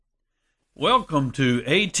Welcome to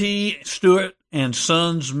A.T. Stewart and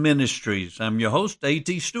Sons Ministries. I'm your host,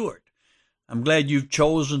 A.T. Stewart. I'm glad you've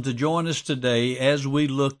chosen to join us today as we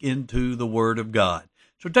look into the Word of God.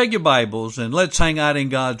 So take your Bibles and let's hang out in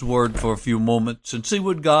God's Word for a few moments and see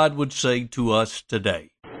what God would say to us today.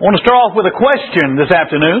 I want to start off with a question this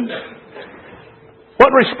afternoon. What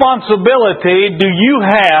responsibility do you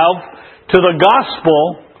have to the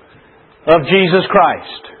gospel of Jesus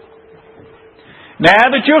Christ? Now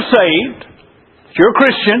that you're saved, if you're a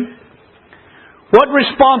Christian, what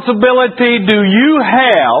responsibility do you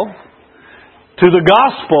have to the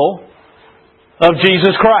gospel of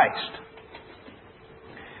Jesus Christ?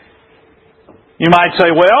 You might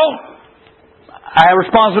say, well, I have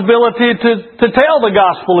responsibility to tell the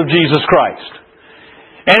gospel of Jesus Christ.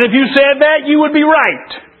 And if you said that, you would be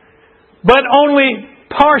right. But only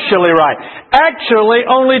partially right. Actually,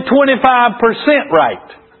 only 25%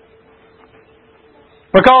 right.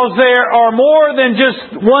 Because there are more than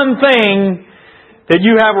just one thing that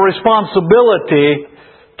you have a responsibility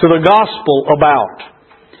to the gospel about.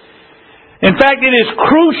 In fact, it is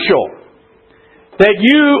crucial that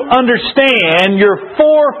you understand your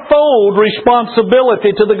fourfold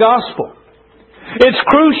responsibility to the gospel. It's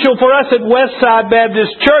crucial for us at Westside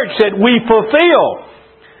Baptist Church that we fulfill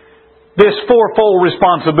this fourfold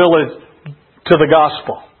responsibility to the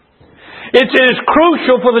gospel. It is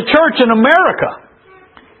crucial for the church in America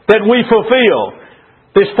that we fulfill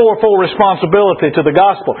this fourfold responsibility to the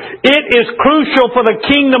gospel. It is crucial for the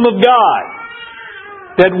kingdom of God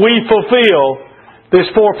that we fulfill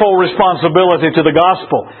this fourfold responsibility to the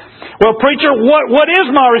gospel. Well, preacher, what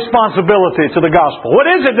is my responsibility to the gospel? What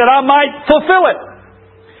is it that I might fulfill it?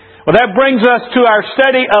 Well, that brings us to our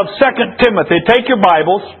study of 2 Timothy. Take your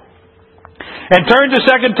Bibles and turn to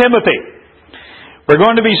 2 Timothy. We're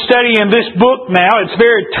going to be studying this book now. It's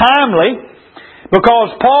very timely,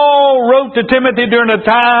 because Paul wrote to Timothy during a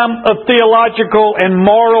time of theological and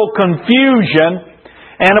moral confusion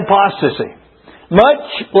and apostasy, much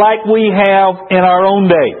like we have in our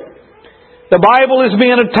own day. The Bible is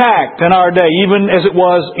being attacked in our day, even as it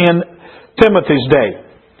was in Timothy's day.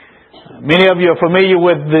 Many of you are familiar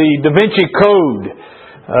with the Da Vinci Code,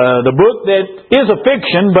 the book that is a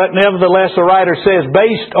fiction, but nevertheless the writer says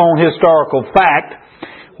based on historical fact,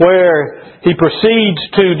 where he proceeds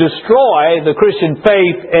to destroy the Christian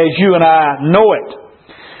faith as you and I know it.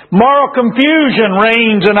 Moral confusion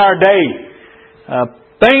reigns in our day.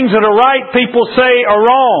 Things that are right, people say are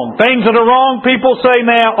wrong. Things that are wrong, people say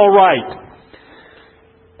now are right.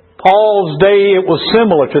 Paul's day, it was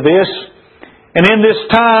similar to this. And in this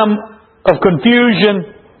time of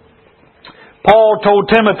confusion, Paul told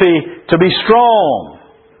Timothy to be strong,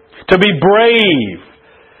 to be brave,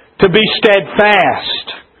 to be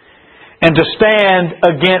steadfast, and to stand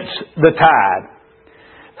against the tide.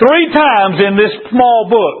 3 times in this small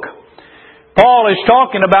book, Paul is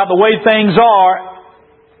talking about the way things are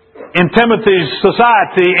in Timothy's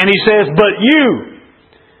society, and he says, but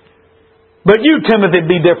you, Timothy,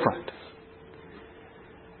 be different.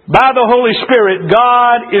 By the Holy Spirit,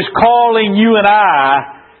 God is calling you and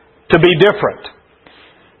I to be different.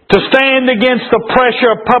 To stand against the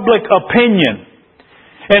pressure of public opinion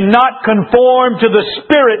and not conform to the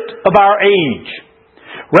spirit of our age.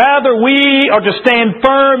 Rather, we are to stand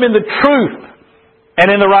firm in the truth and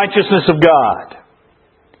in the righteousness of God.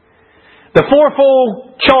 The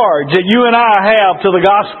fourfold charge that you and I have to the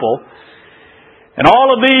gospel, and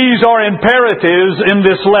all of these are imperatives in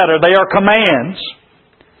this letter. They are commands.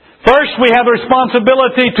 First, we have the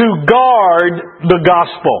responsibility to guard the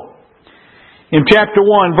gospel. In chapter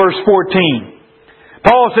 1, verse 14,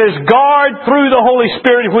 Paul says, guard through the Holy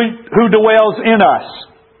Spirit who dwells in us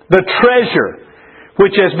the treasure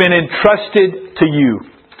which has been entrusted to you.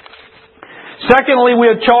 Secondly, we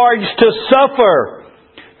are charged to suffer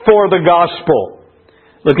for the gospel.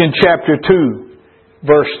 Look in chapter 2,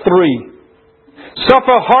 verse 3.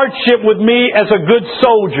 Suffer hardship with me as a good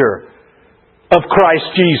soldier of Christ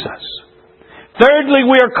Jesus. Thirdly,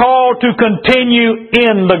 we are called to continue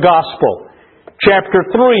in the gospel. Chapter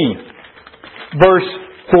 3. Verse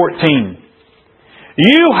 14.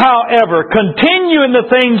 You, however, continue in the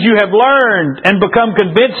things you have learned and become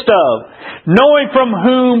convinced of, knowing from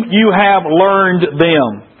whom you have learned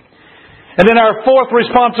them. And then our fourth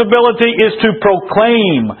responsibility is to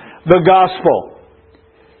proclaim the gospel.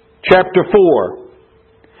 Chapter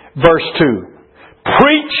 4, verse 2.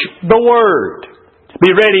 Preach the word.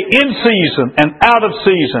 Be ready in season and out of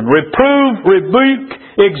season. Reprove, rebuke,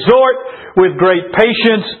 exhort with great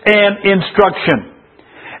patience and instruction.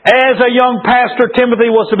 As a young pastor, Timothy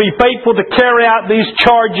was to be faithful to carry out these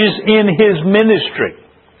charges in his ministry.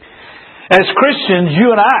 As Christians,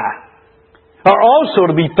 you and I are also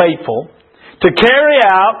to be faithful to carry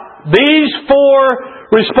out these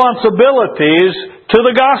 4 responsibilities to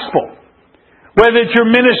the gospel. Whether it's your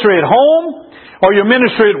ministry at home, or your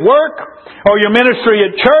ministry at work, or your ministry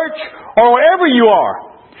at church, or wherever you are.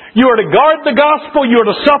 You are to guard the gospel, you are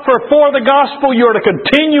to suffer for the gospel, you are to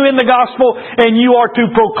continue in the gospel, and you are to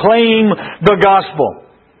proclaim the gospel.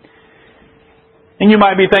 And you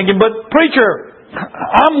might be thinking, but preacher,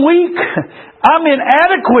 I'm weak. I'm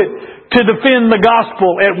inadequate to defend the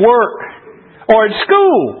gospel at work or at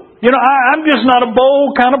school. I'm just not a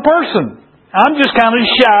bold kind of person. I'm just kind of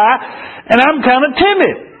shy and I'm kind of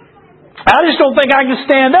timid. I just don't think I can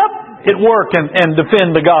stand up at work and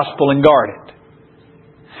defend the gospel and guard it.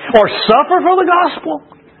 Or suffer for the gospel.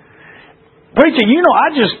 Preacher,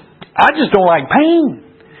 I just don't like pain.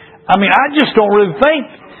 I just don't really think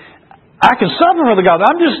I can suffer for the gospel.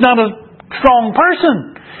 I'm just not a strong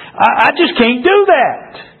person. I just can't do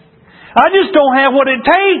that. I just don't have what it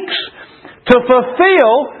takes to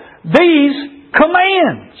fulfill these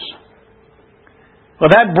commands. Well,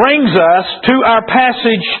 that brings us to our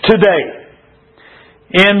passage today.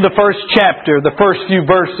 In the first chapter, the first few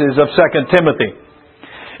verses of 2 Timothy.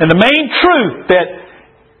 And the main truth that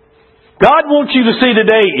God wants you to see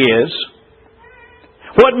today is,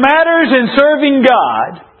 what matters in serving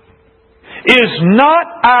God is not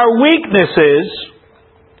our weaknesses,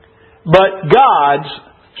 but God's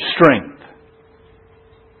strength.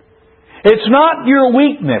 It's not your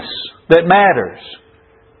weakness that matters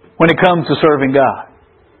when it comes to serving God.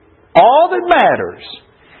 All that matters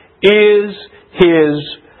is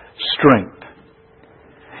His strength.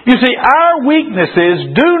 You see, our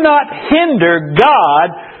weaknesses do not hinder God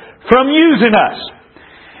from using us.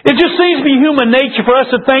 It just seems to be human nature for us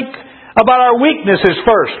to think about our weaknesses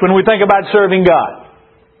first when we think about serving God.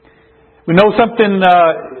 We know something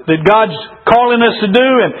that God's calling us to do,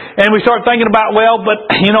 and we start thinking about,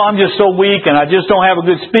 I'm just so weak, and I just don't have a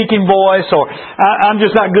good speaking voice, or I'm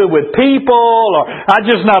just not good with people, or I'm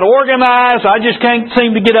just not organized, I just can't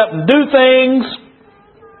seem to get up and do things.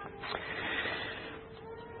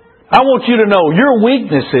 I want you to know your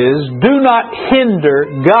weaknesses do not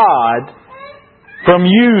hinder God from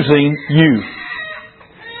using you.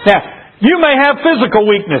 Now, you may have physical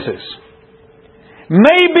weaknesses.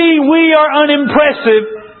 Maybe we are unimpressive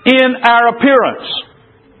in our appearance.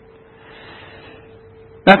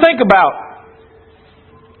 Now think about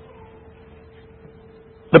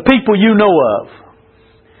the people you know of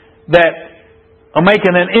that are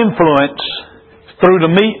making an influence through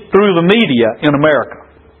the media in America.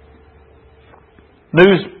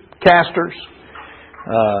 Newscasters,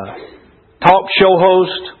 talk show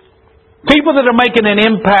hosts, people that are making an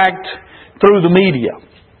impact through the media.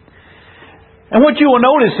 And what you will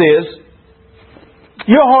notice is,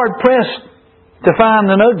 you're hard-pressed to find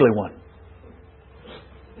an ugly one.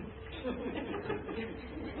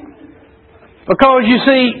 Because you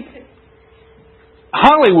see,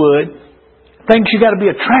 Hollywood thinks you got to be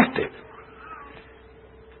attractive,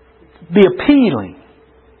 be appealing,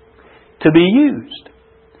 to be used.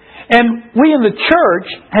 And we in the church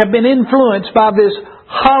have been influenced by this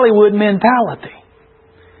Hollywood mentality.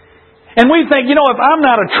 And we think, if I'm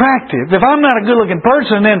not attractive, if I'm not a good-looking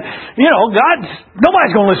person, then,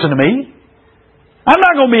 nobody's going to listen to me. I'm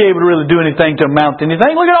not going to be able to really do anything to amount to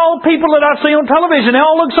anything. Look at all the people that I see on television. They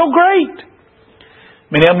all look so great.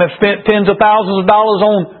 Many of them have spent tens of thousands of dollars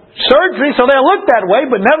on surgery, so they'll look that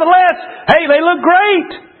way, but nevertheless, hey, they look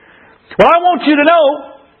great. Well, I want you to know,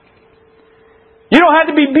 you don't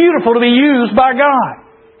have to be beautiful to be used by God.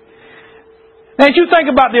 Now, as you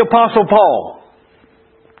think about the Apostle Paul,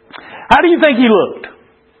 how do you think he looked?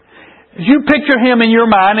 As you picture him in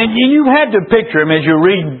your mind, and you had to picture him as you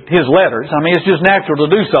read his letters. It's just natural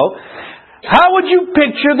to do so. How would you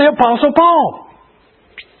picture the Apostle Paul?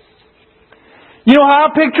 You know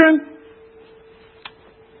how I picture him?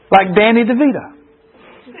 Like Danny DeVito.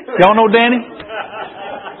 Y'all know Danny?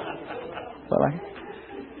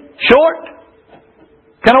 Short,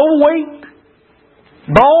 kind of overweight,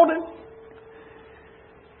 balding.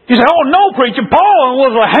 You say, oh no, preacher, Paul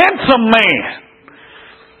was a handsome man.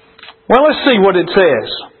 Well, let's see what it says.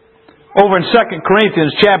 Over in 2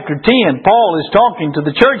 Corinthians chapter 10, Paul is talking to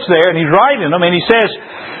the church there, and he's writing them, and he says,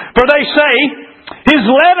 for they say, his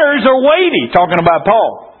letters are weighty, talking about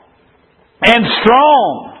Paul, and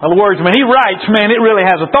strong. In other words, when he writes, it really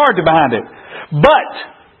has authority behind it. But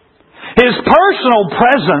his personal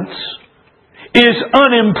presence is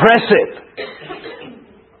unimpressive,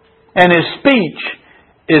 and his speech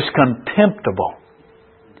is contemptible.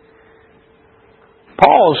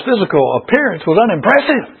 Paul's physical appearance was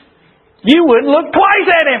unimpressive. You wouldn't look twice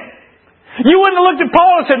at him. You wouldn't have looked at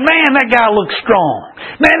Paul and said, man, that guy looks strong.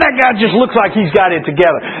 Man, that guy just looks like he's got it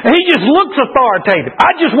together. And he just looks authoritative.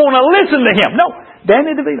 I just want to listen to him. No,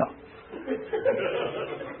 Danny DeVito.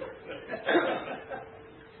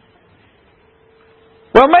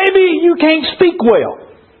 Well, maybe you can't speak well.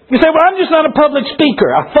 You say, well, I'm just not a public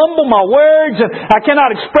speaker. I fumble my words and I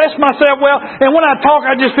cannot express myself well. And when I talk,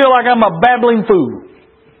 I just feel like I'm a babbling fool.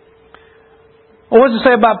 Well, what does it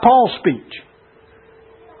say about Paul's speech?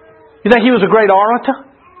 You think he was a great orator?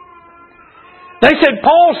 They said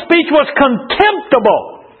Paul's speech was contemptible.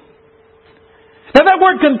 Now that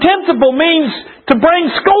word contemptible means to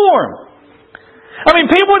bring scorn. I mean,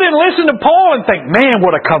 people didn't listen to Paul and think, man,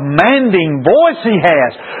 what a commanding voice he has.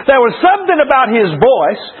 There was something about his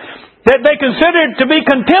voice that they considered to be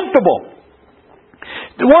contemptible.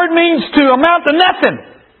 The word means to amount to nothing.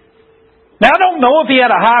 Now, I don't know if he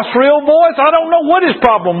had a high, shrill voice. I don't know what his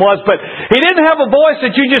problem was, but he didn't have a voice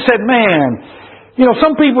that you just said, man, you know,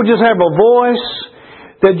 some people just have a voice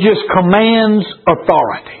that just commands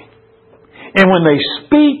authority. And when they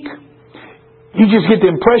speak, you just get the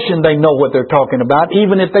impression they know what they're talking about,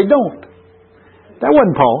 even if they don't. That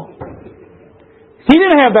wasn't Paul. He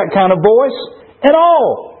didn't have that kind of voice at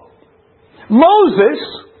all. Moses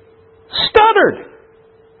stuttered.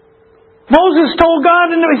 Moses told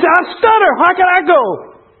God, and he said, I stutter. How can I go?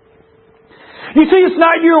 You see, it's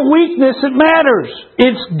not your weakness that matters.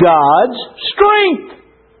 It's God's strength.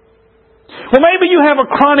 Well, maybe you have a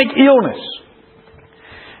chronic illness.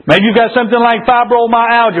 Maybe you've got something like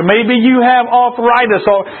fibromyalgia. Maybe you have arthritis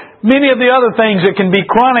or many of the other things that can be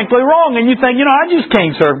chronically wrong. And you think, you know, I just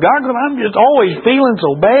can't serve God because I'm just always feeling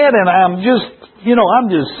so bad and I'm just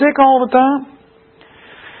sick all the time.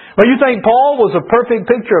 Well, you think Paul was a perfect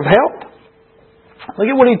picture of health? Look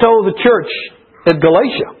at what he told the church at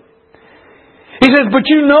Galatia. He says, but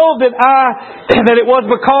you know that it was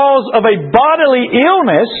because of a bodily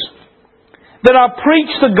illness that I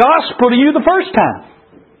preached the gospel to you the first time.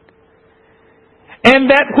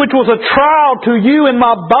 And that which was a trial to you in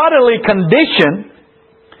my bodily condition,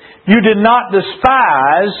 you did not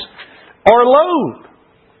despise or loathe.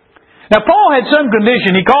 Now, Paul had some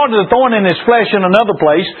condition. He called it a thorn in his flesh in another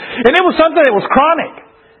place. And it was something that was chronic.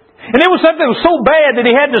 And it was something that was so bad that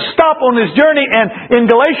he had to stop on his journey in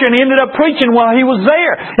Galatia, and he ended up preaching while he was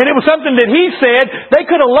there. And it was something that he said they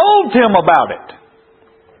could have loathed him about it.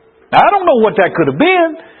 Now, I don't know what that could have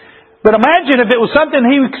been. But imagine if it was something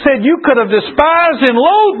he said, you could have despised and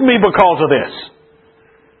loathed me because of this.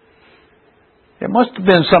 It must have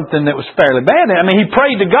been something that was fairly bad. I mean, he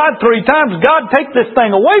prayed to God 3 times, God, take this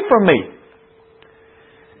thing away from me.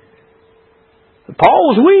 But Paul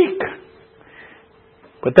was weak.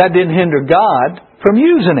 But that didn't hinder God from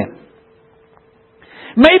using him.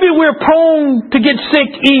 Maybe we're prone to get sick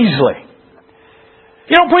easily.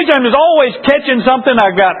 You know, preacher, I'm just always catching something.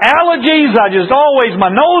 I've got allergies.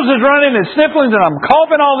 My nose is running and sniffling and I'm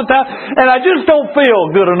coughing all the time. And I just don't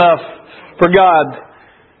feel good enough for God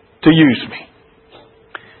to use me.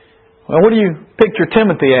 Well, what do you picture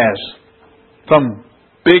Timothy as? Some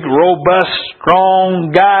big, robust,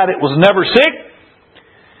 strong guy that was never sick?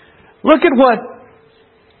 Look at what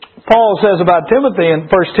Paul says about Timothy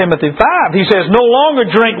in 1 Timothy 5. He says, no longer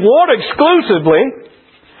drink water exclusively,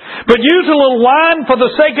 but use a little wine for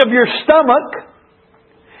the sake of your stomach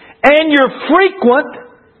and your frequent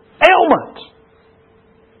ailments.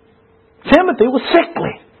 Timothy was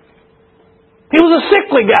sickly. He was a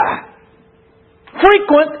sickly guy.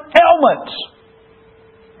 Frequent ailments.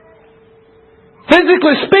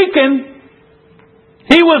 Physically speaking,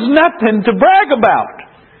 he was nothing to brag about.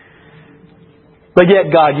 But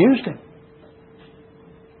yet God used him.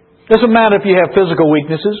 Doesn't matter if you have physical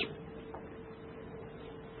weaknesses.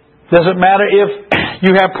 Doesn't matter if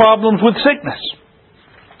you have problems with sickness.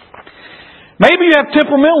 Maybe you have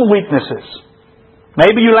temperamental weaknesses.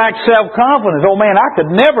 Maybe you lack self-confidence. Oh man, I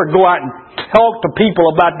could never go out and talk to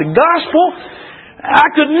people about the gospel. I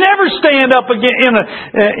could never stand up in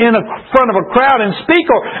front of a crowd and speak,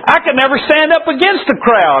 or I could never stand up against a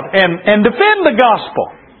crowd and defend the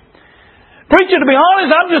gospel. Preacher, to be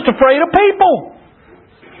honest, I'm just afraid of people.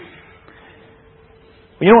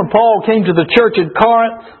 You know, when Paul came to the church at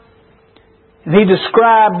Corinth, and he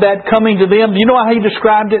described that coming to them, do you know how he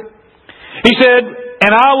described it? He said,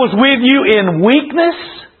 and I was with you in weakness,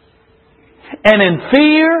 and in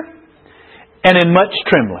fear, and in much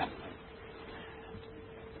trembling.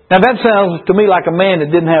 Now that sounds to me like a man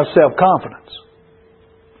that didn't have self-confidence.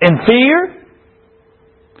 In fear,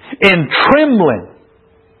 in trembling,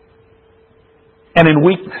 and in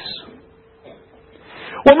weakness.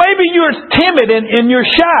 Well, maybe you're timid and you're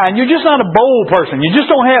shy and you're just not a bold person. You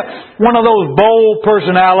just don't have one of those bold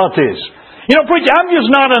personalities. You know, preacher, I'm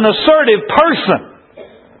just not an assertive person.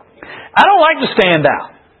 I don't like to stand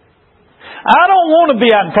out. I don't want to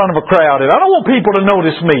be out in front of a crowd. I don't want people to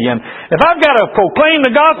notice me. And if I've got to proclaim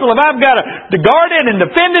the gospel, if I've got to guard it and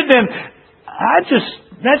defend it, then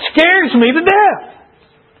that scares me to death.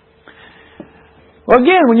 Well,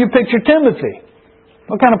 again, when you picture Timothy,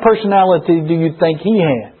 what kind of personality do you think he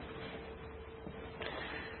had?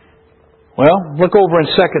 Well, look over in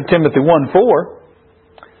 2 Timothy 1:4.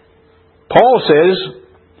 Paul says,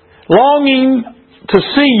 longing to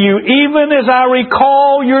see you even as I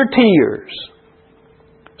recall your tears,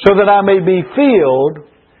 so that I may be filled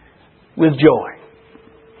with joy.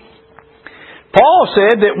 Paul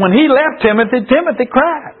said that when he left Timothy, Timothy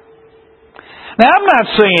cried. Now, I'm not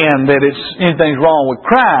saying that anything's wrong with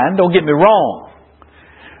crying, don't get me wrong.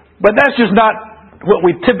 But that's just not what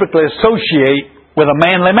we typically associate with a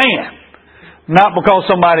manly man. Not because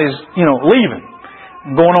somebody's, leaving,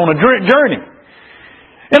 going on a journey.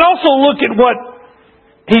 And also look at what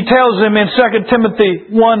he tells them in 2 Timothy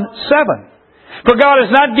 1:7. For God has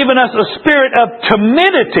not given us a spirit of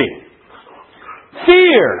timidity,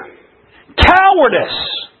 fear, cowardice,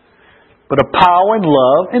 but of power and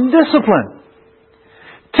love and discipline.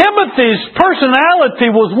 Timothy's personality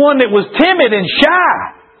was one that was timid and shy.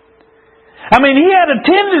 I mean, he had a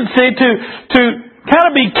tendency to kind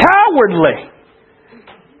of be cowardly.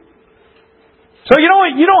 So you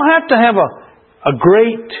don't have to have a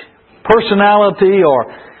great personality or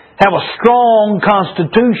have a strong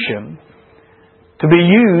constitution to be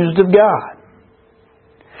used of God.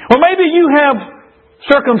 Or maybe you have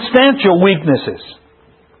circumstantial weaknesses.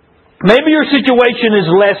 Maybe your situation is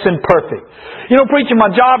less than perfect. Preacher, my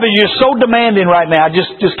job is just so demanding right now, I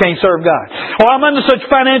just can't serve God. Or I'm under such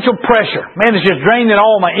financial pressure. Man, it's just draining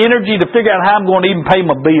all my energy to figure out how I'm going to even pay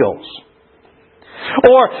my bills.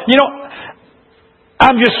 Or,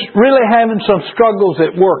 I'm just really having some struggles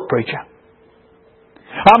at work, preacher.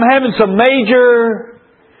 I'm having some major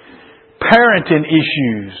parenting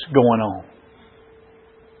issues going on.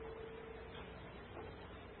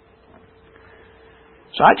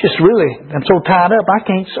 So I'm so tied up, I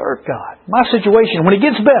can't serve God. My situation, when it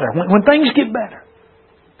gets better, when things get better.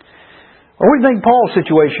 What do you think Paul's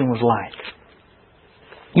situation was like?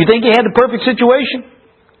 You think he had the perfect situation?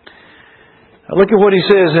 Now look at what he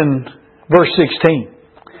says in verse 16.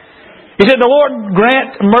 He said, the Lord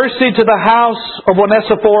grant mercy to the house of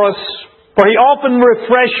Onesiphorus, for he often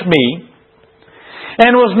refreshed me,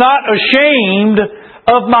 and was not ashamed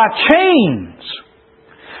of my chains.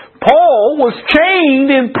 Paul was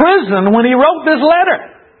chained in prison when he wrote this letter.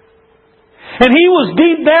 And he was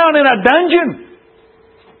deep down in a dungeon.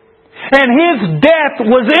 And his death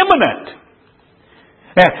was imminent.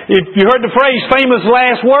 Now, if you heard the phrase famous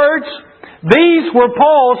last words, these were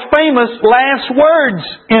Paul's famous last words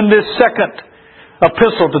in this second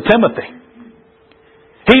epistle to Timothy.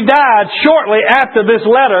 He died shortly after this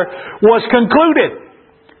letter was concluded.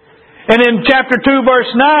 And in chapter 2 verse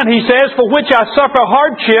 9 he says, for which I suffer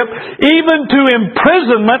hardship, even to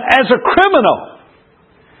imprisonment as a criminal.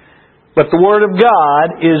 But the Word of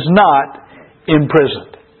God is not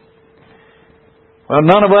imprisoned. Well,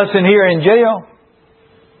 none of us in here are in jail.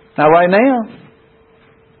 Not right now.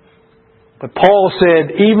 But Paul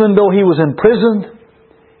said, even though he was imprisoned,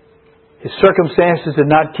 his circumstances did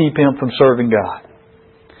not keep him from serving God.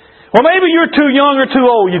 Well, maybe you're too young or too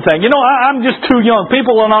old, you think. I'm just too young.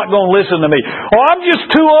 People are not going to listen to me. Or I'm just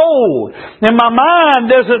too old. And my mind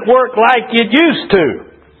doesn't work like it used to.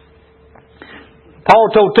 Paul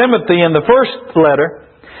told Timothy in the first letter,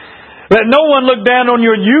 let no one look down on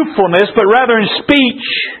your youthfulness, but rather in speech,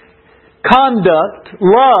 conduct,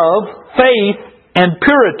 love, faith, and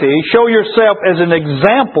purity, show yourself as an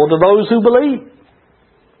example to those who believe.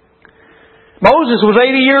 Moses was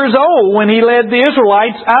 80 years old when he led the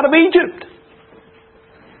Israelites out of Egypt.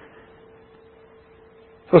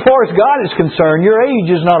 As far as God is concerned, your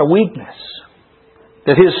age is not a weakness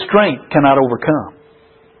that His strength cannot overcome.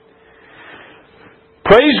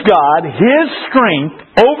 Praise God, His strength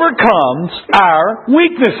overcomes our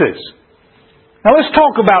weaknesses. Now let's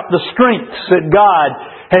talk about the strengths that God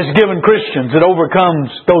has given Christians that overcomes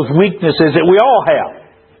those weaknesses that we all have.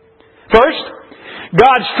 First,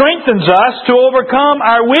 God strengthens us to overcome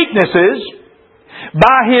our weaknesses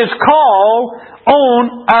by His call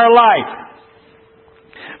on our life.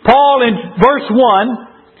 Paul in verse 1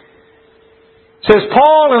 says,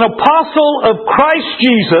 Paul, an apostle of Christ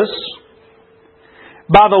Jesus,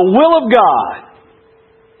 by the will of God.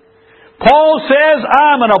 Paul says,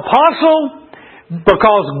 I'm an apostle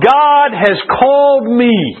because God has called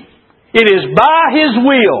me. It is by His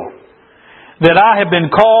will that I have been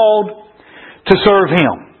called to serve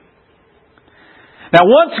Him. Now,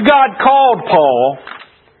 once God called Paul,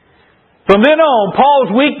 from then on,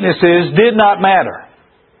 Paul's weaknesses did not matter.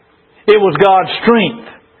 It was God's strength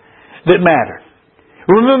that mattered.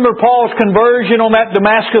 Remember Paul's conversion on that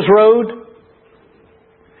Damascus road?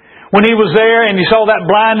 When he was there and he saw that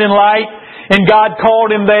blinding light, and God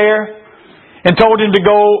called him there and told him to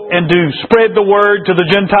go and to spread the word to the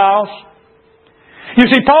Gentiles. You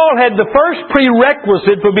see, Paul had the first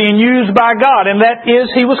prerequisite for being used by God, and that is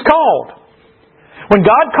he was called. When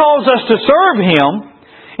God calls us to serve Him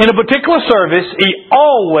in a particular service, He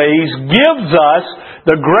always gives us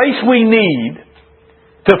the grace we need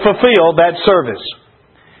to fulfill that service.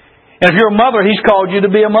 And if you're a mother, He's called you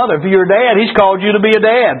to be a mother. If you're a dad, He's called you to be a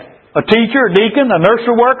dad. A teacher, a deacon, a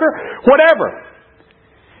nursery worker, whatever.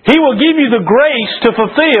 He will give you the grace to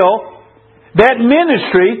fulfill that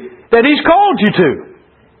ministry that He's called you to.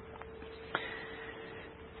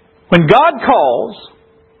 When God calls,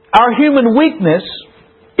 our human weakness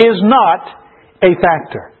is not a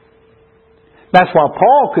factor. That's why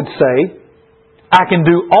Paul could say, I can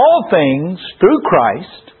do all things through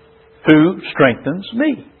Christ who strengthens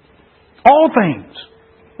me. All things.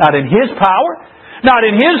 Not in His power, not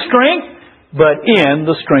in His strength, but in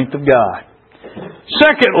the strength of God.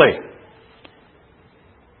 Secondly,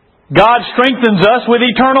 God strengthens us with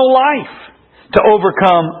eternal life to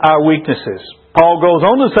overcome our weaknesses. Paul goes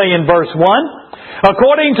on to say in verse 1,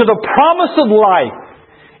 according to the promise of life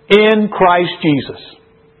in Christ Jesus.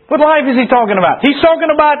 What life is he talking about? He's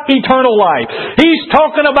talking about eternal life. He's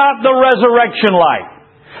talking about the resurrection life.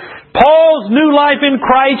 Paul's new life in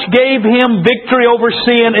Christ gave him victory over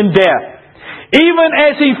sin and death. Even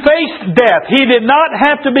as he faced death, he did not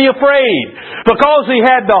have to be afraid because he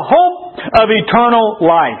had the hope of eternal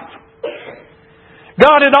life.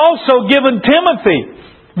 God had also given Timothy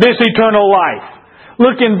this eternal life.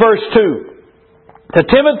 Look in verse 2. To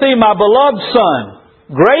Timothy, my beloved son,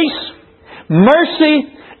 grace, mercy,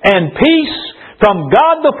 and peace from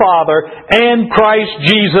God the Father and Christ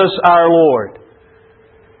Jesus our Lord.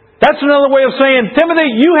 That's another way of saying,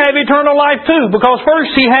 Timothy, you have eternal life too. Because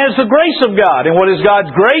first, he has the grace of God. And what is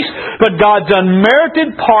God's grace? But God's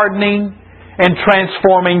unmerited pardoning and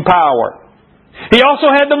transforming power. He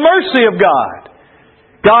also had the mercy of God.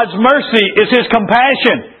 God's mercy is His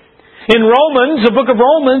compassion. In Romans, the book of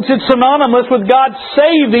Romans, it's synonymous with God's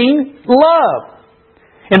saving love.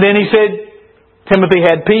 And then he said, Timothy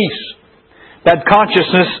had peace. That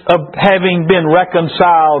consciousness of having been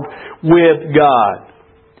reconciled with God.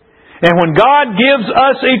 And when God gives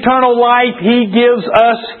us eternal life, He gives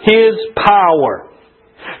us His power.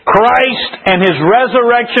 Christ and His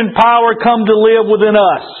resurrection power come to live within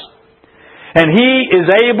us. And He is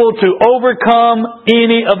able to overcome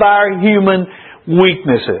any of our human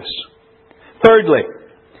weaknesses. Thirdly,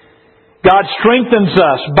 God strengthens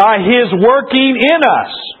us by His working in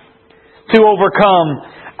us to overcome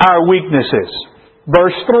our weaknesses.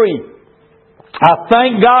 Verse 3. I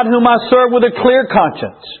thank God whom I serve with a clear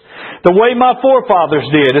conscience, the way my forefathers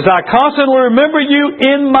did, as I constantly remember you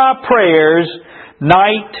in my prayers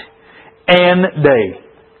night and day.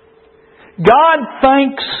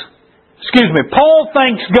 Paul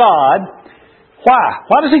thanks God. Why?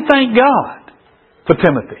 Why does he thank God for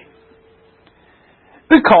Timothy?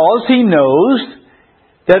 Because he knows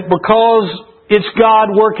that because it's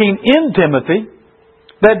God working in Timothy,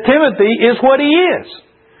 that Timothy is what he is.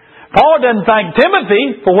 Paul doesn't thank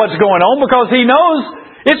Timothy for what's going on because he knows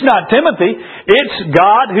it's not Timothy, it's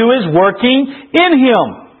God who is working in him.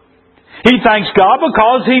 He thanks God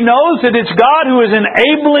because he knows that it's God who is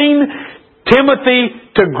enabling Timothy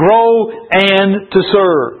to grow and to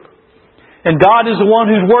serve. And God is the one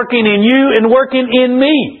who's working in you and working in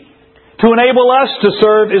me to enable us to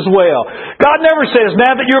serve as well. God never says,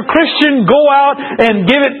 now that you're a Christian, go out and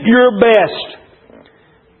give it your best.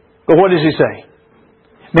 But what does He say?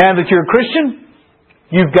 Now that you're a Christian,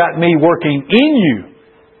 you've got me working in you.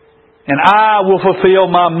 And I will fulfill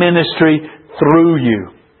my ministry through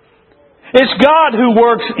you. It's God who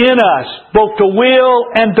works in us, both to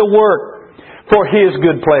will and to work for His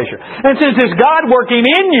good pleasure. And since it's God working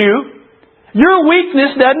in you, your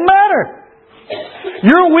weakness doesn't matter.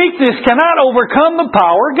 Your weakness cannot overcome the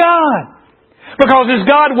power of God. Because it's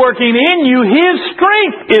God working in you, His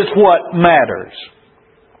strength is what matters.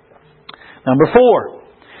 Number 4.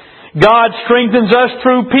 God strengthens us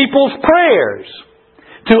through people's prayers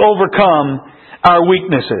to overcome our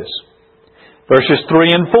weaknesses. Verses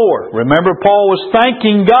 3 and 4. Remember, Paul was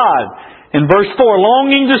thanking God in verse 4,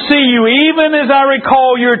 longing to see you even as I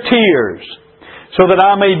recall your tears, so that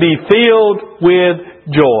I may be filled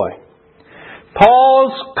with joy.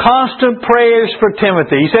 Paul's constant prayers for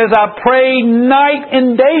Timothy. He says, I pray night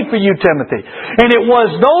and day for you, Timothy. And it was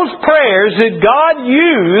those prayers that God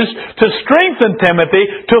used to strengthen Timothy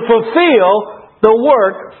to fulfill the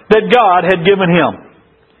work that God had given him.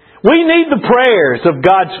 We need the prayers of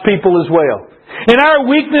God's people as well. In our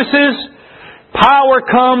weaknesses, power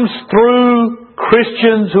comes through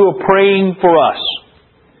Christians who are praying for us.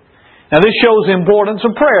 Now this shows the importance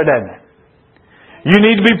of prayer, doesn't it? You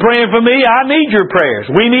need to be praying for me. I need your prayers.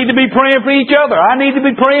 We need to be praying for each other. I need to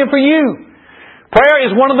be praying for you. Prayer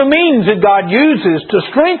is one of the means that God uses to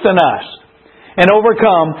strengthen us and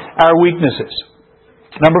overcome our weaknesses.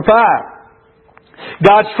 Number 5.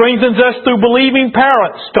 God strengthens us through believing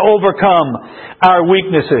parents to overcome our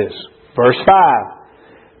weaknesses. Verse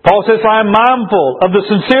 5. Paul says, I am mindful of the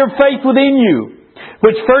sincere faith within you,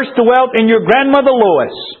 which first dwelt in your grandmother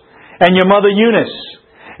Lois and your mother Eunice.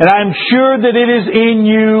 And I am sure that it is in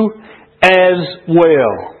you as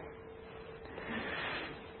well.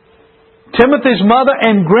 Timothy's mother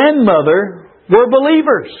and grandmother were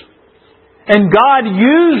believers. And God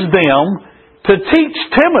used them to teach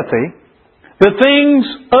Timothy the things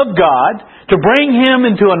of God, to bring him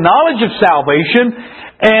into a knowledge of salvation,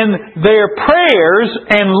 and their prayers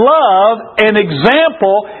and love and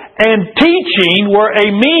example and teaching were a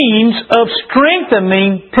means of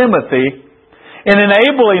strengthening Timothy and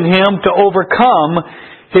enabling him to overcome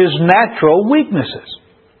his natural weaknesses.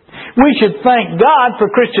 We should thank God for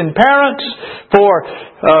Christian parents, for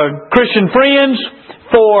Christian friends,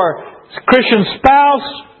 for Christian spouse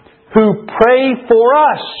who pray for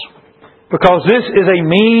us, because this is a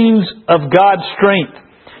means of God's strength.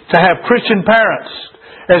 To have Christian parents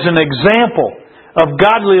as an example of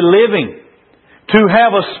godly living, to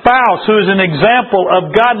have a spouse who is an example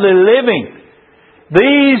of godly living.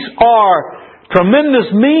 These are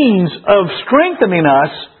tremendous means of strengthening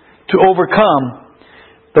us to overcome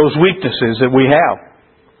those weaknesses that we have.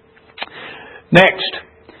 Next,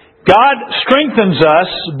 God strengthens us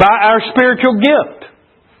by our spiritual gift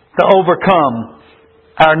to overcome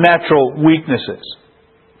our natural weaknesses.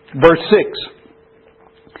 Verse 6.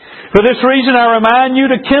 For this reason I remind you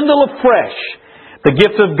to kindle afresh the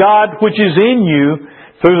gift of God which is in you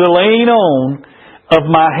through the laying on of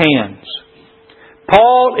my hands.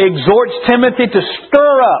 Paul exhorts Timothy to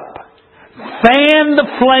stir up, fan the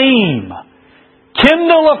flame,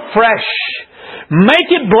 kindle afresh, make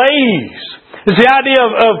it blaze. It's the idea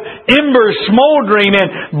of embers smoldering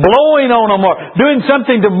and blowing on them or doing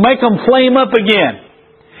something to make them flame up again.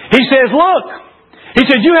 He says, look, he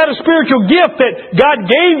says, you had a spiritual gift that God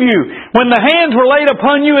gave you when the hands were laid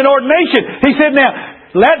upon you in ordination. He said, now,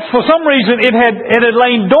 that's for some reason it had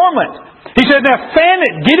lain dormant. He said, now fan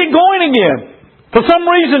it, get it going again. For some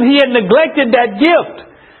reason he had neglected that gift.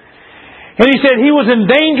 And he said he was in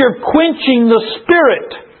danger of quenching the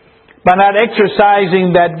Spirit by not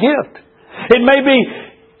exercising that gift. It may be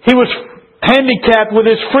he was handicapped with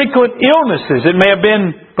his frequent illnesses. It may have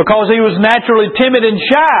been because he was naturally timid and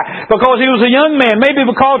shy, because he was a young man, maybe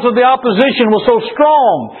because of the opposition was so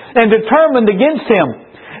strong and determined against him.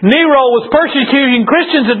 Nero was persecuting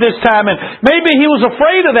Christians at this time, and maybe he was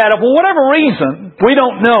afraid of that. For whatever reason, we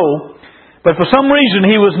don't know. But for some reason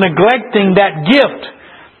he was neglecting that gift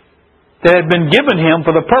that had been given him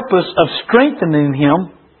for the purpose of strengthening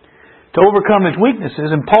him to overcome his weaknesses.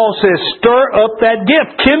 And Paul says, stir up that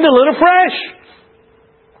gift, kindle it afresh.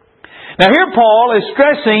 Now here Paul is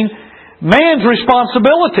stressing man's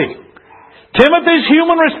responsibility. Timothy's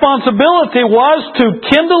human responsibility was to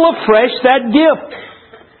kindle afresh that gift.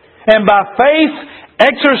 And by faith,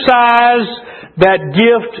 exercise that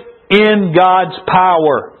gift in God's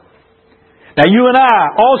power. Now you and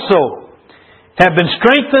I also have been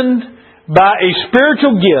strengthened by a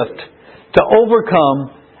spiritual gift to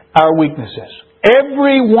overcome our weaknesses.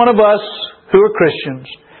 Every one of us who are Christians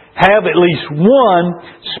have at least one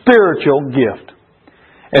spiritual gift.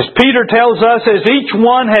 As Peter tells us, as each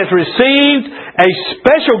one has received a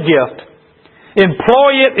special gift,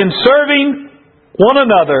 employ it in serving one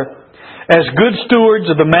another as good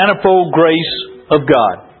stewards of the manifold grace of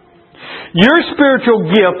God. Your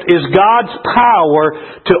spiritual gift is God's power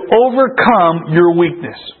to overcome your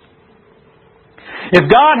weakness. If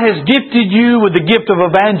God has gifted you with the gift of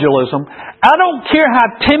evangelism, I don't care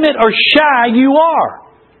how timid or shy you are.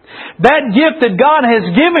 That gift that God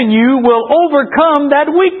has given you will overcome that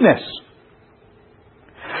weakness.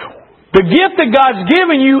 The gift that God's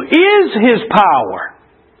given you is His power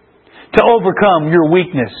to overcome your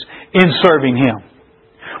weakness in serving Him.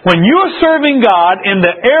 When you're serving God in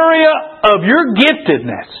the area of your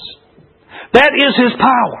giftedness, that is His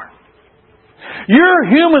power. Your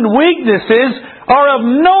human weaknesses are of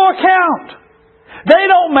no account They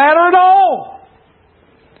don't matter at all.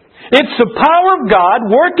 It's the power of God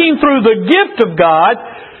working through the gift of God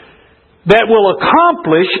that will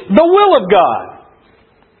accomplish the will of God.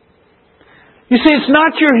 You see, it's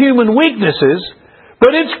not your human weaknesses,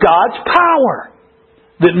 but it's God's power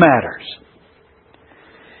that matters.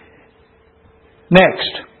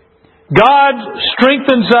 Next, God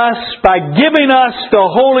strengthens us by giving us the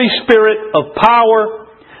Holy Spirit of power,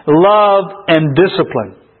 love, and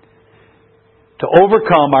discipline to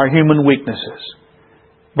overcome our human weaknesses.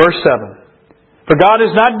 Verse 7. For God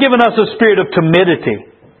has not given us a spirit of timidity,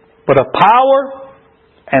 but of power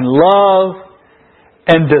and love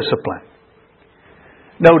and discipline.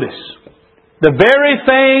 Notice, the very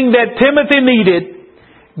thing that Timothy needed,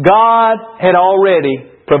 God had already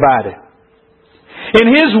provided. In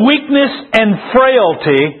His weakness and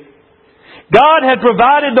frailty, God had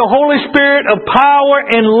provided the Holy Spirit of power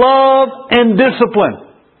and love and discipline.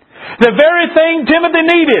 The very thing Timothy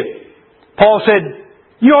needed. Paul said,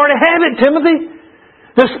 you already have it, Timothy.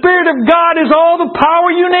 The Spirit of God is all the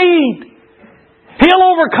power you need. He'll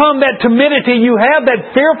overcome that timidity you have,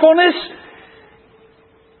 that fearfulness.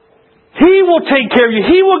 He will take care of you.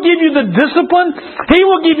 He will give you the discipline. He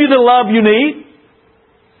will give you the love you need.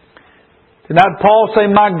 Did not Paul say,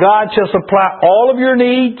 my God shall supply all of your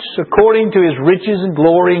needs according to His riches and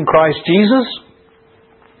glory in Christ Jesus?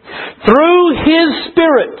 Through His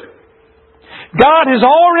Spirit, God has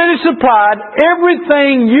already supplied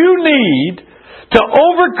everything you need to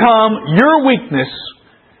overcome your weakness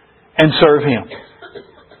and serve Him.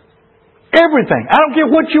 Everything. I don't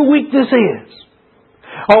care what your weakness is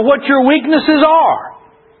or what your weaknesses are.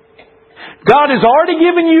 God has already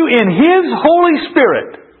given you in His Holy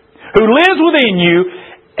Spirit, who lives within you,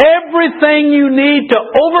 everything you need to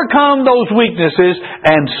overcome those weaknesses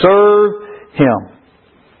and serve Him.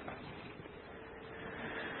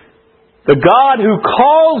 The God who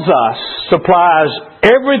calls us supplies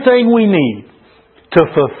everything we need to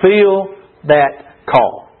fulfill that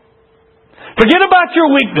call. Forget about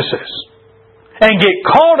your weaknesses and get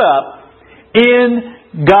caught up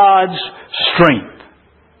in God's strength.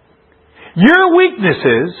 Your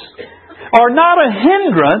weaknesses are not a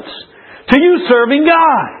hindrance to you serving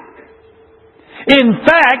God. In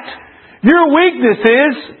fact, your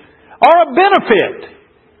weaknesses are a benefit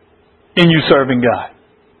in you serving God.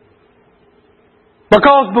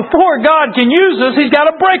 Because before God can use us, He's got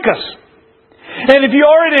to break us. And if you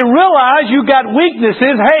already realize you've got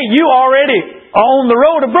weaknesses, hey, you already are on the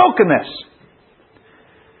road of brokenness.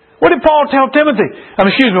 What did Paul tell Timothy?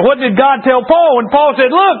 What did God tell Paul when Paul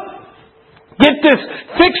said, look, get this,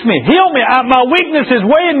 fix me, heal me, my weakness is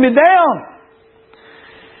weighing me down.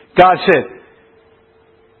 God said,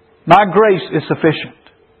 my grace is sufficient.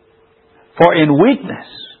 For in weakness,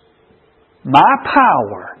 my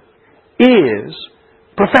power is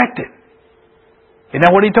perfected. Isn't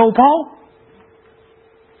that what He told Paul?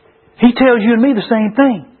 He tells you and me the same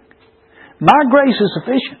thing. My grace is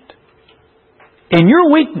sufficient. In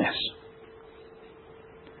your weakness,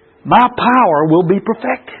 my power will be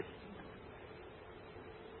perfected.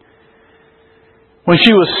 When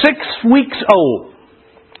she was 6 weeks old,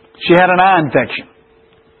 she had an eye infection.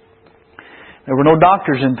 There were no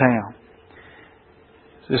doctors in town.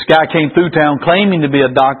 This guy came through town claiming to be a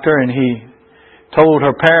doctor, and he told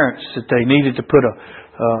her parents that they needed to put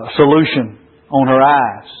a solution on her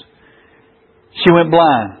eyes. She went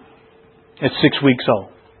blind at 6 weeks old.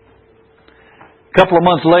 A couple of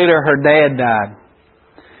months later, her dad died.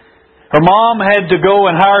 Her mom had to go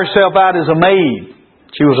and hire herself out as a maid.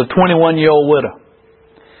 She was a 21-year-old widow.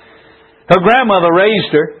 Her grandmother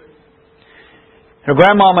raised her. Her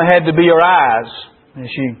grandmama had to be her eyes, and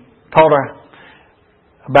she taught her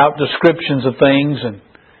about descriptions of things and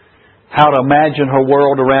how to imagine her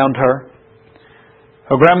world around her.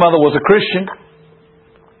 Her grandmother was a Christian,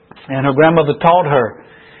 and her grandmother taught her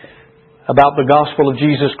about the gospel of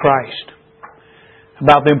Jesus Christ,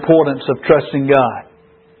 about the importance of trusting God.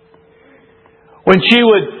 When she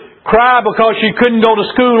would cry because she couldn't go to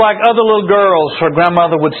school like other little girls, her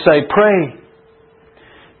grandmother would say, pray.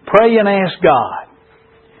 Pray and ask God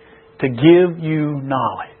to give you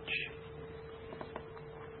knowledge.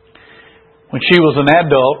 When she was an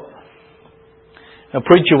adult, a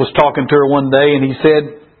preacher was talking to her one day, and he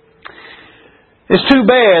said, it's too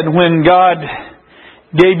bad when God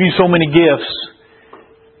gave you so many gifts,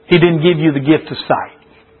 He didn't give you the gift of sight.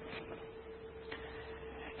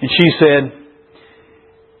 And she said,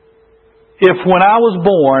 if when I was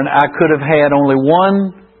born I could have had only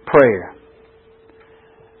one prayer,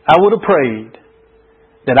 I would have prayed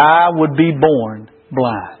that I would be born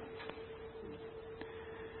blind.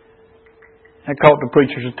 That caught the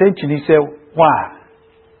preacher's attention. He said, Why?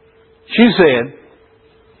 She said,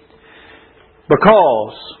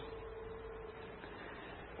 because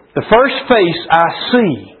the first face I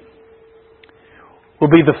see will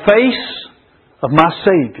be the face of my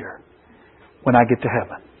Savior when I get to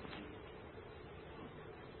heaven.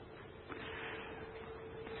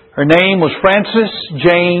 Her name was Frances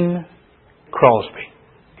Jane Crosby.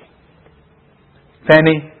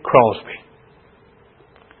 Fanny Crosby.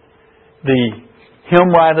 The hymn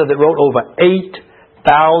writer that wrote over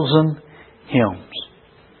 8,000 hymns.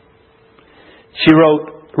 She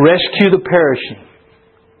wrote, "Rescue the perishing,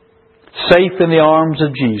 safe in the arms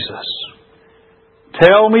of Jesus.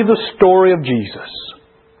 Tell me the story of Jesus.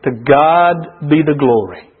 To God be the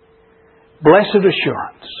glory. Blessed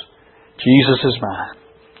assurance, Jesus is mine.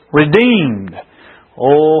 Redeemed,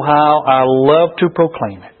 oh how I love to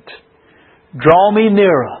proclaim it. Draw me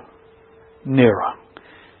nearer, nearer.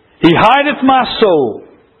 He hideth my soul.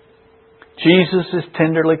 Jesus is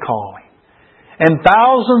tenderly calling." And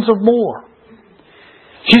thousands of more.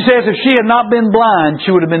 She says if she had not been blind,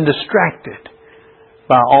 she would have been distracted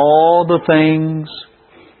by all the things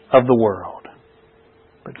of the world.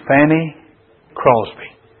 But Fanny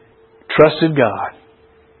Crosby trusted God.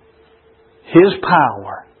 His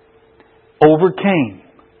power overcame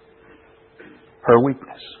her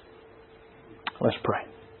weakness. Let's pray.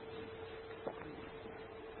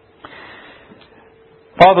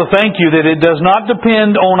 Father, thank You that it does not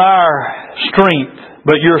depend on our strength,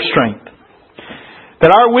 but Your strength.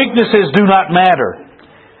 That our weaknesses do not matter.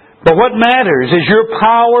 But what matters is Your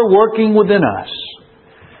power working within us.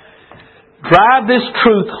 Drive this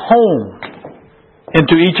truth home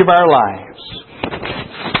into each of our lives.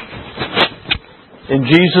 In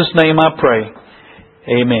Jesus' name I pray.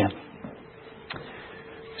 Amen.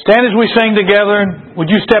 Stand as we sing together. Would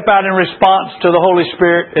you step out in response to the Holy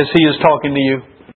Spirit as He is talking to you?